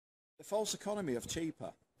the false economy of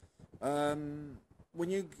cheaper. When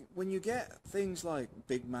you get things like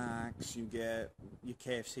Big Macs, you get your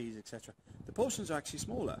KFCs, etc., the portions are actually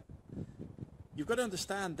smaller. You've got to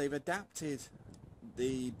understand they've adapted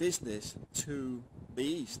the business to the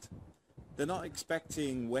East. They're not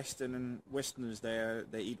expecting Westerners there.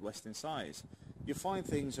 They eat Western size. You find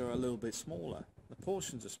things are a little bit smaller. The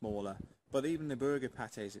portions are smaller, but even the burger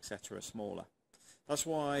patties, etc., are smaller. That's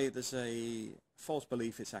why there's a false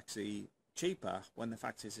belief it's actually cheaper, when the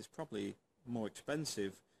fact is it's probably more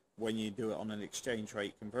expensive when you do it on an exchange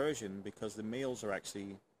rate conversion, because the meals are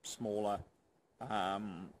actually smaller,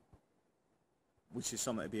 which is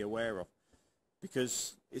something to be aware of,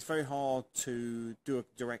 because it's very hard to do a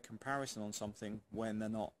direct comparison on something when they're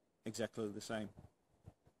not exactly the same.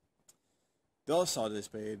 The other side of this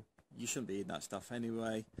being, you shouldn't be eating that stuff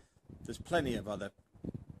anyway. There's plenty of other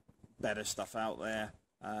better stuff out there.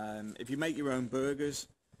 If you make your own burgers,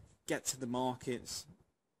 get to the markets.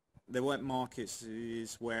 The wet markets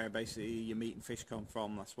is where basically your meat and fish come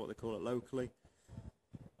from. That's what they call it locally.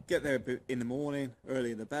 Get there in the morning,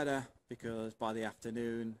 earlier the better, because by the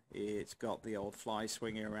afternoon it's got the old fly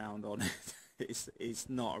swinging around on it. It's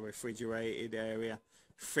not a refrigerated area.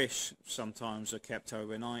 Fish sometimes are kept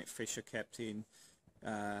overnight. Fish are kept in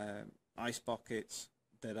ice buckets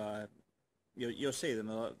that are, you'll see them,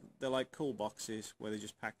 they're like cool boxes where they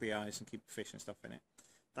just pack the ice and keep the fish and stuff in it.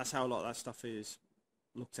 That's how a lot of that stuff is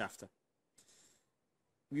looked after.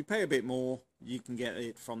 If you pay a bit more, you can get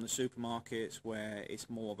it from the supermarkets, where it's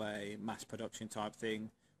more of a mass production type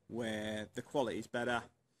thing, where the quality is better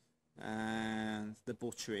and the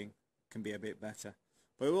butchering can be a bit better.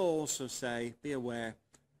 But I will also say, be aware,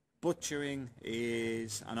 butchering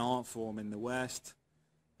is an art form in the West.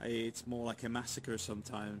 It's more like a massacre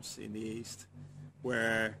sometimes in the East,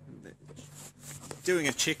 where doing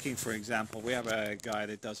a chicken, for example, we have a guy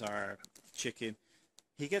that does our chicken.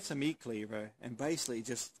 He gets a meat cleaver and basically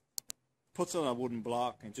just puts it on a wooden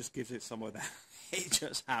block and just gives it some of that. He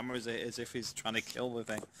just hammers it as if he's trying to kill the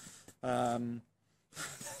thing.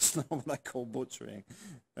 That's not what I call butchering.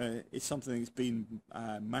 It's something that's been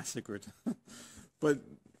massacred. But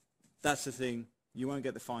that's the thing. You won't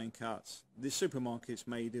get the fine cuts. The supermarkets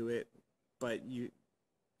may do it, but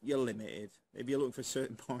you're limited. If you're looking for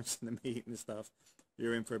certain parts of the meat and stuff,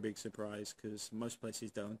 you're in for a big surprise, because most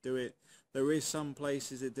places don't do it. There is some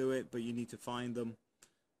places that do it, but you need to find them.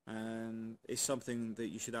 And it's something that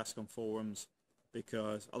you should ask on forums,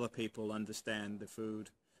 because other people understand the food.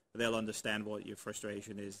 They'll understand what your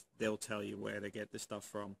frustration is. They'll tell you where to get the stuff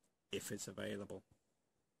from if it's available.